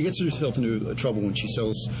 she gets herself into trouble when she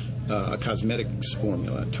sells a cosmetics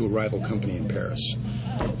formula to a rival company in Paris.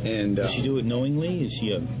 And does she do it knowingly?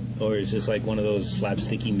 Or is this like one of those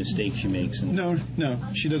slapsticky mistakes she makes? No,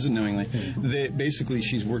 she does it knowingly. Basically,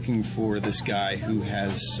 she's working for this guy who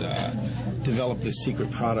has developed this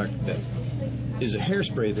secret product that is a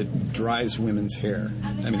hairspray that dries women's hair.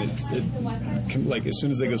 I mean, like as soon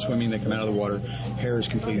as they go swimming, they come out of the water, hair is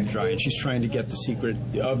completely dry. And she's trying to get the secret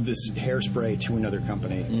of this hairspray to another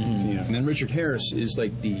company. Mm-hmm. And then Richard Harris is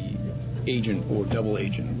like the agent or double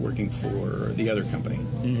agent working for the other company,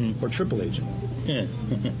 or triple agent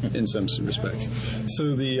in some respects.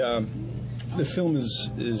 So the film is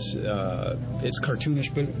it's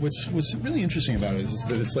cartoonish, but what's really interesting about it is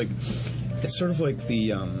that it's sort of like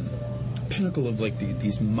the pinnacle of like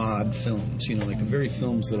these mod films, like the very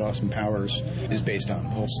films that Austin Powers is based on, the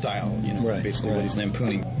whole style, basically what he's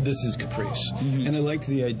lampooning. This is Caprice, and I liked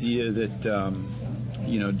the idea that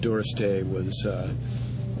Doris Day was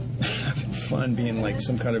having fun being like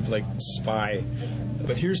some kind of like spy.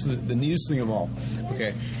 But here's the neatest thing of all,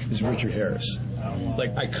 is Richard Harris.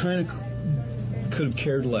 Like, I kind of could have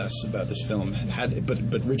cared less about this film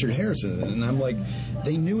but Richard Harris in it, and I'm like,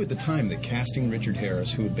 they knew at the time that casting Richard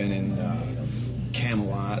Harris, who had been in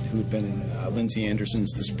Camelot, who had been in Lindsay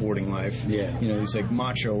Anderson's The Sporting Life, these like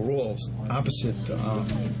macho roles opposite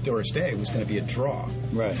Doris Day was going to be a draw.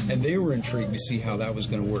 Right. And they were intrigued to see how that was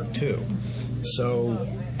going to work too. So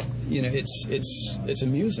it's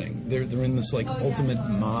amusing. They're in this like ultimate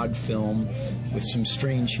mod film with some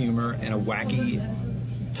strange humor and a wacky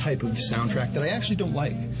type of soundtrack that I actually don't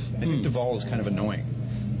like. I think Duvall is kind of annoying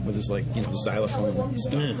with his like xylophone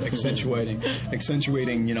stuff,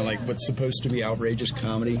 accentuating like what's supposed to be outrageous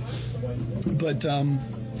comedy. But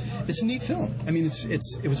it's a neat film. I mean,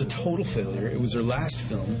 it was a total failure. It was their last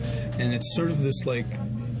film, and it's sort of this like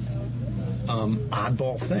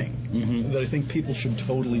oddball thing that I think people should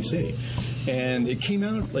totally see. And it came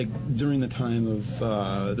out like during the time of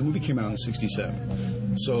the movie came out in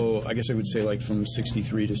 '67. So I guess I would say like from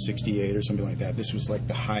 '63 to '68 or something like that. This was like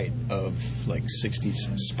the height of like '60s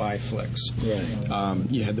spy flicks. Right.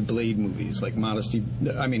 You had the Blade movies, like Modesty.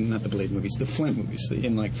 I mean, not the Blade movies, the Flint movies.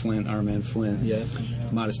 In like Flint, Our Man Flint. Yeah.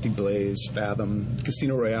 Modesty Blaze, Fathom,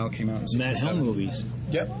 Casino Royale came out in '67. Matt Helm movies.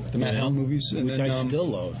 Yep, the Matt Helm movies, and which then, I still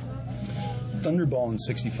love. Thunderball in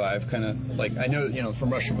 '65, kind of like, I know,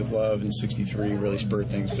 From Russia with Love in '63 really spurred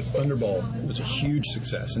things, but Thunderball was a huge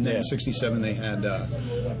success. And then in '67 they had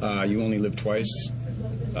You Only Live Twice.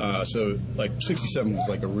 So like '67 was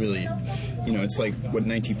like a really, it's like what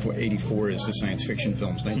 1984 is to science fiction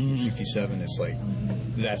films. 1967 is like,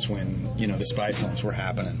 that's when the spy films were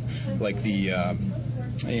happening, like the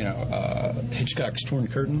Hitchcock's Torn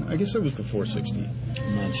Curtain. I guess that was before '60.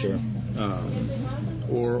 I'm not sure.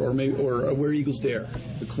 Or Where Eagles Dare,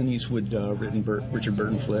 the Clint Eastwood written Richard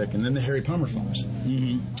Burton flick, and then the Harry Palmer films.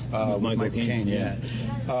 With Michael Caine, yeah.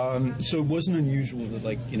 So it wasn't unusual that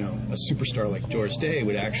like a superstar like Doris Day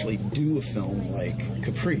would actually do a film like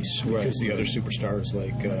Caprice, because the other superstars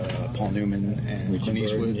like Paul Newman and Clint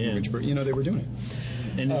Eastwood, Richard Burton, they were doing it.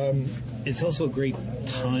 And it's also a great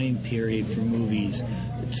time period for movies.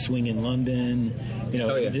 Swing in London,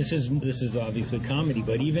 This is obviously comedy,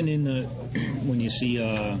 but even in the when you see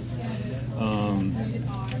the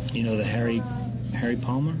Harry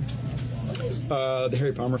Palmer. The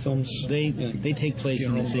Harry Palmer films. They take place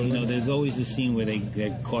in the scene. There's always a scene where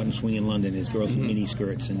they're caught in Swing in London. There's girls in mini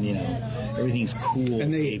skirts, and everything's cool,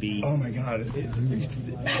 and baby. Oh my God!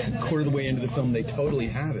 Quarter of the way into the film, they totally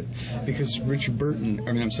have it, because Richard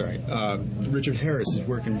Harris is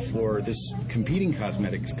working for this competing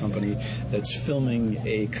cosmetics company that's filming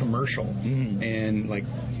a commercial, and like.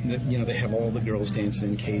 They have all the girls dancing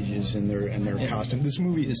in cages in their costume. This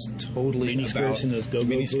movie is totally mini skirts and those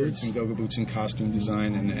go-go boots and go-go boots and costume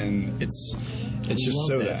design, and it's just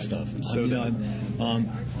so that stuff. So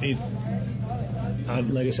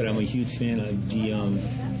like I said, I'm a huge fan of the.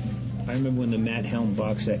 I remember when the Matt Helm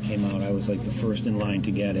box set came out. I was like the first in line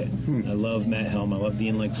to get it. I love Matt Helm. I love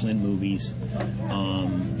the like Flint movies.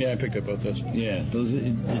 I picked up both those. Yeah,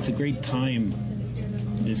 it's a great time.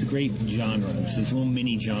 It's a great genre. It's this little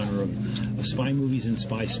mini genre of spy movies and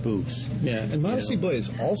spy spoofs. Yeah, and Modesty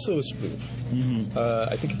Blaze, also a spoof.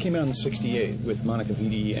 I think it came out in '68 with Monica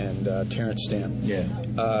Vitti and Terrence Stamp. Yeah.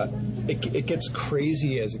 It gets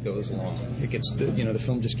crazy as it goes along. It gets the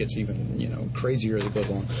film just gets even crazier as it goes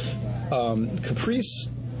along. Caprice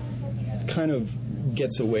kind of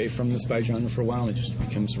gets away from the spy genre for a while, and it just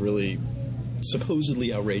becomes really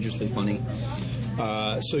supposedly outrageously funny.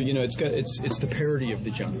 So it's the parody of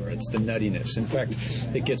the genre. It's the nuttiness. In fact,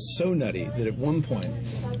 it gets so nutty that at one point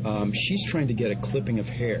she's trying to get a clipping of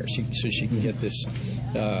hair so she can get this.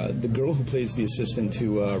 The girl who plays the assistant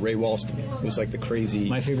to Ray Walston, who's like the crazy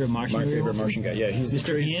My Favorite Martian guy. Yeah, he's Mr.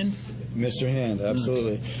 the crazy Hand. Mr. Hand,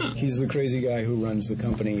 absolutely. He's the crazy guy who runs the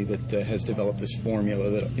company that has developed this formula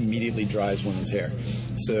that immediately dries women's hair.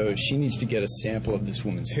 So she needs to get a sample of this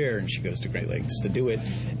woman's hair, and she goes to great lengths to do it.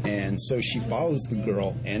 And so she follows the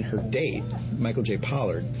girl and her date, Michael J.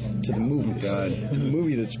 Pollard, to the movies. And the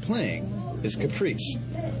movie that's playing is Caprice,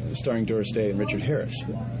 starring Doris Day and Richard Harris.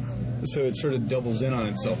 So it sort of doubles in on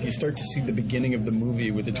itself. You start to see the beginning of the movie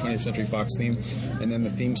with the 20th Century Fox theme, and then the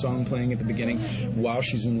theme song playing at the beginning while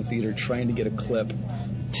she's in the theater trying to get a clip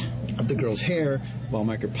of the girl's hair, while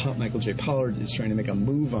Michael J. Pollard is trying to make a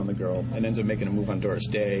move on the girl and ends up making a move on Doris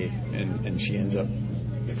Day, and she ends up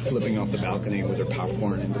flipping off the balcony with her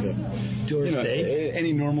popcorn into the... Doris Day?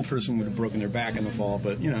 Any normal person would have broken their back in the fall,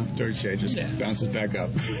 but, Doris Day just bounces back up.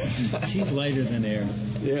 She's lighter than air.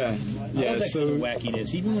 Yeah. I love that kind of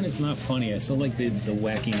wackiness. Even when it's not funny, I still like the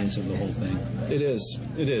wackiness of the whole thing. It is.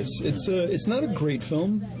 It's not a great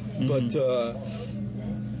film, but,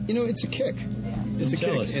 it's a kick. It's a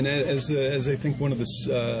kick. And as I think one of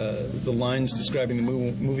the lines describing the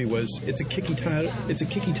movie was, it's a kicky title. It's a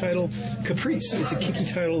kicky title, Caprice. It's a kicky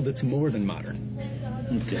title that's more than modern.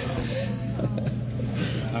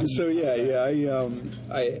 So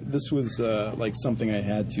this was like something I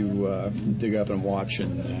had to dig up and watch,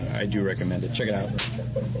 and I do recommend it. Check it out.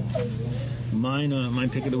 My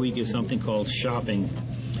pick of the week is something called Shopping,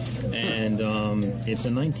 and it's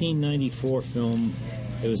a 1994 film.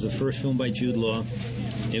 It was the first film by Jude Law.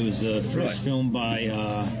 It was the first film by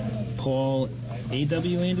Paul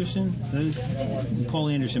A.W. Anderson? Paul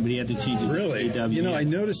Anderson, but he had to change it to A.W. You know, I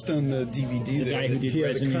noticed on the DVD the guy who did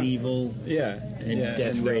Resident Evil and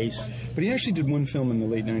Death Race. But he actually did one film in the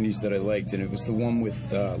late 90s that I liked, and it was the one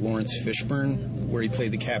with Lawrence Fishburne, where he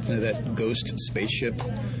played the captain of that ghost spaceship.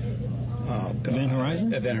 Oh, God. Event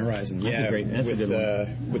Horizon? Event Horizon, That's a good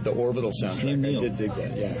one. With the Orbital soundtrack. I did dig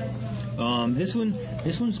that, yeah. This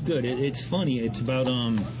one's good. It's funny. It's about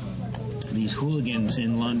these hooligans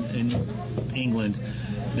in England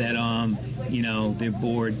that they're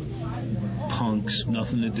bored punks,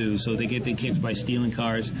 nothing to do, so they get their kids by stealing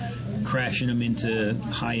cars, crashing them into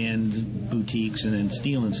high-end boutiques, and then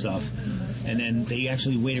stealing stuff. And then they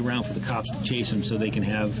actually wait around for the cops to chase them so they can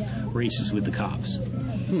have races with the cops.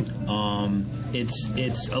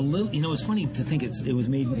 It's a little, it's funny to think it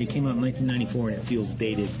came out in 1994 and it feels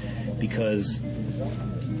dated because,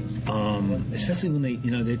 especially when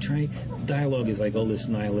they're trying, dialogue is like all this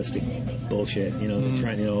nihilistic bullshit, they're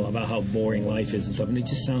trying, about how boring life is and stuff, and it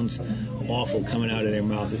just sounds awful coming out of their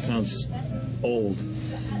mouths. It sounds old.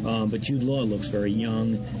 But Jude Law looks very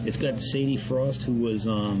young. It's got Sadie Frost, who was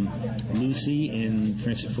Lucy in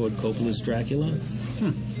Francis Ford Coppola's Dracula.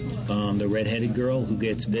 The redheaded girl who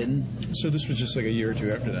gets bitten. So this was just like a year or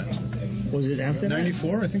two after that. Was it after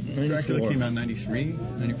 94, that? I think 94. Dracula came out in 93,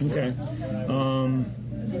 94. Okay.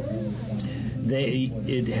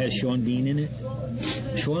 It has Sean Bean in it.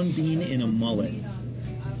 Sean Bean in a mullet.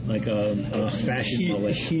 Like a fashion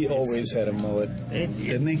mullet. He always had a mullet,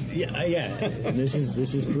 didn't he? Yeah. This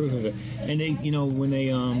is proof of it. And they, when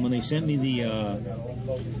they sent me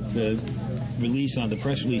the release on the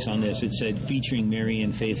press release on this, it said featuring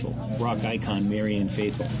Marianne Faithfull, rock icon Marianne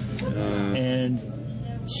Faithfull, and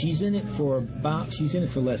she's in it for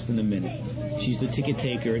less than a minute. She's the ticket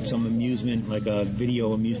taker at some amusement, like a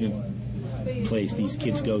video amusement place these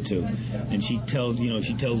kids go to, and she tells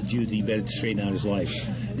Jude that he better straighten out his life.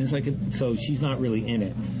 And it's like so she's not really in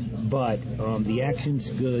it, but the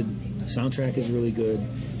action's good, the soundtrack is really good.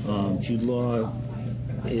 Jude Law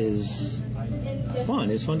is fun.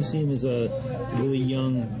 It's fun to see him as a really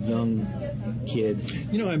young kid.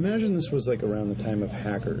 I imagine this was like around the time of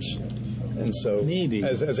Hackers. And so, maybe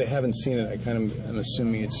as I haven't seen it, I kind of am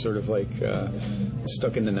assuming it's sort of like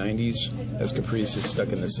stuck in the 90s, as Caprice is stuck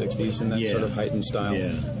in the 60s, in that sort of heightened style.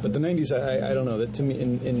 Yeah. But the 90s, I don't know. That to me,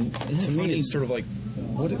 to me, it's sort of like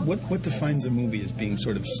what defines a movie as being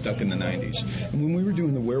sort of stuck in the 90s. And when we were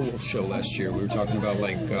doing the Werewolf show last year, we were talking about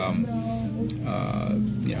like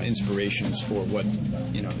inspirations for what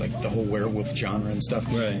like the whole werewolf genre and stuff.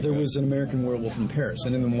 Right. There was An American Werewolf in Paris,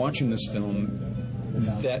 and in watching this film,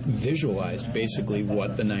 that visualized basically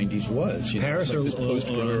what the 90s was. Paris like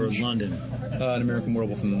or London? An American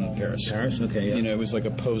Werewolf in Paris. Paris, okay. Yeah. It was like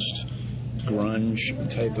a post-grunge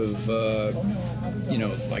type of,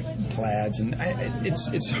 like plaids, and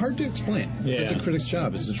it's hard to explain. Yeah. That's a critic's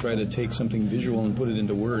job, is to try to take something visual and put it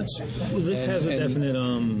into words. Well, this has a definite...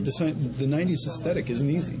 The 90s aesthetic isn't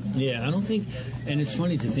easy. Yeah, I don't think... And it's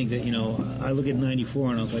funny to think that, I look at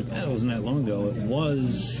 94 and I was like, it wasn't that long ago. It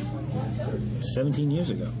was 17 years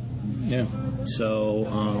ago. Yeah. So,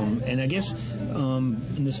 and I guess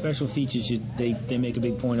in the special features, they make a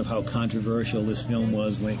big point of how controversial this film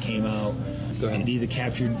was when it came out. Go ahead. It either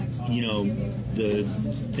captured, the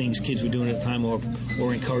things kids were doing at the time, or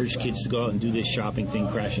encouraged kids to go out and do this shopping thing,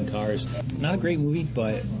 crashing cars. Not a great movie,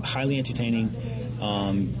 but highly entertaining.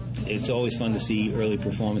 It's always fun to see early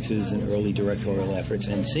performances and early directorial efforts.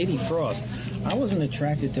 And Sadie Frost, I wasn't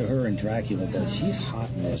attracted to her in Dracula, but she's hot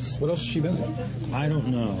in this. What else has she been in? I don't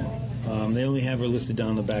know. They only have her listed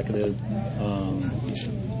down the back of the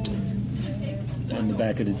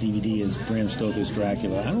DVD as Bram Stoker's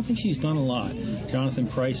Dracula. I don't think she's done a lot. Jonathan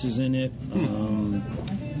Pryce is in it.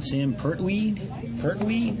 Sam Pertwee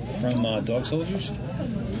from Dog Soldiers.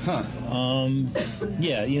 Huh.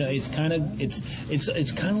 It's kind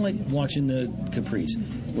of like watching the Caprice,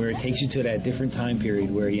 where it takes you to that different time period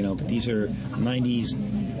where these are 90s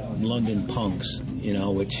London punks,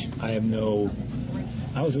 which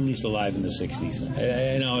I was at least alive in the 60s.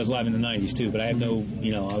 And I was alive in the 90s too, but I have no,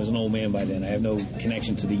 I was an old man by then. I have no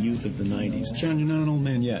connection to the youth of the 90s. John, you're not an old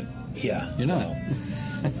man yet. Yeah. You're not.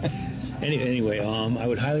 Anyway, I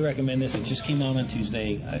would highly recommend this. It just came out on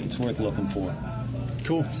Tuesday. It's worth looking for.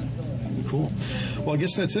 Cool. Cool. Well, I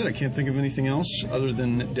guess that's it. I can't think of anything else other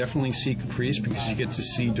than definitely see Caprice, because you get to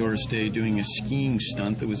see Doris Day doing a skiing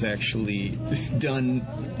stunt that was actually done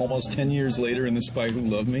almost 10 years later in The Spy Who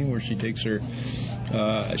Loved Me, where she takes her...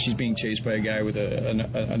 she's being chased by a guy with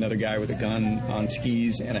another guy with a gun on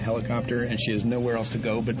skis and a helicopter, and she has nowhere else to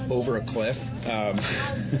go but over a cliff.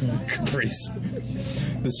 Caprice.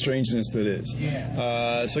 The strangeness that is.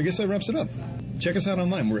 So I guess that wraps it up. Check us out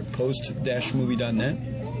online. We're at post-movie.net,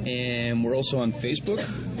 and we're also on Facebook.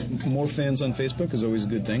 More fans on Facebook is always a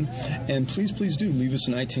good thing. And please do leave us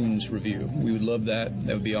an iTunes review. We would love that.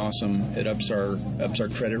 That would be awesome. It ups our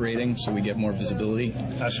credit rating, so we get more visibility.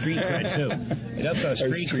 Our street cred, too. It ups our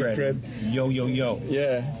street cred. Yo.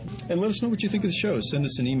 Yeah. And let us know what you think of the show. Send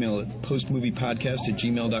us an email at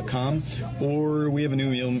postmoviepodcast@gmail.com, or we have a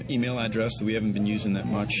new email address that we haven't been using that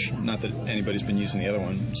much. Not that anybody's been using the other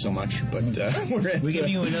one so much, but we're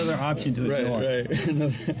giving you another option to ignore. Right.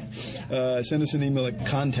 Send us an email at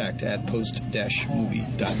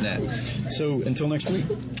contact@post-movie.net. So until next week,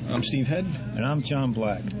 I'm Steve Head. And I'm John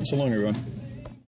Black. So long, everyone.